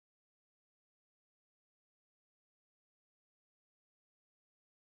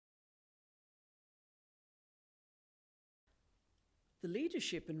The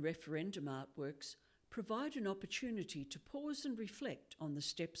leadership and referendum artworks provide an opportunity to pause and reflect on the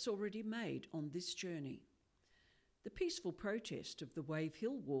steps already made on this journey. The peaceful protest of the Wave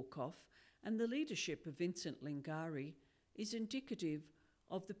Hill walk-off and the leadership of Vincent Lingiari is indicative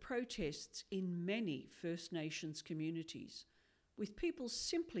of the protests in many First Nations communities, with people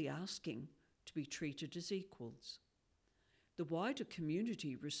simply asking to be treated as equals. The wider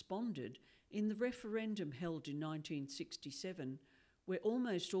community responded in the referendum held in 1967, where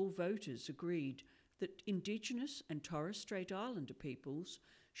almost all voters agreed that Indigenous and Torres Strait Islander peoples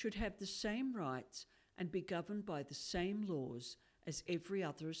should have the same rights and be governed by the same laws as every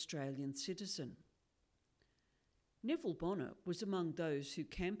other Australian citizen. Neville Bonner was among those who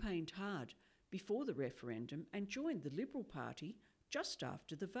campaigned hard before the referendum and joined the Liberal Party just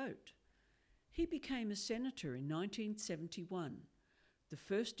after the vote. He became a senator in 1971, the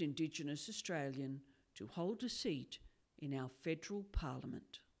first Indigenous Australian to hold a seat in our federal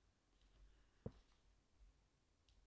parliament.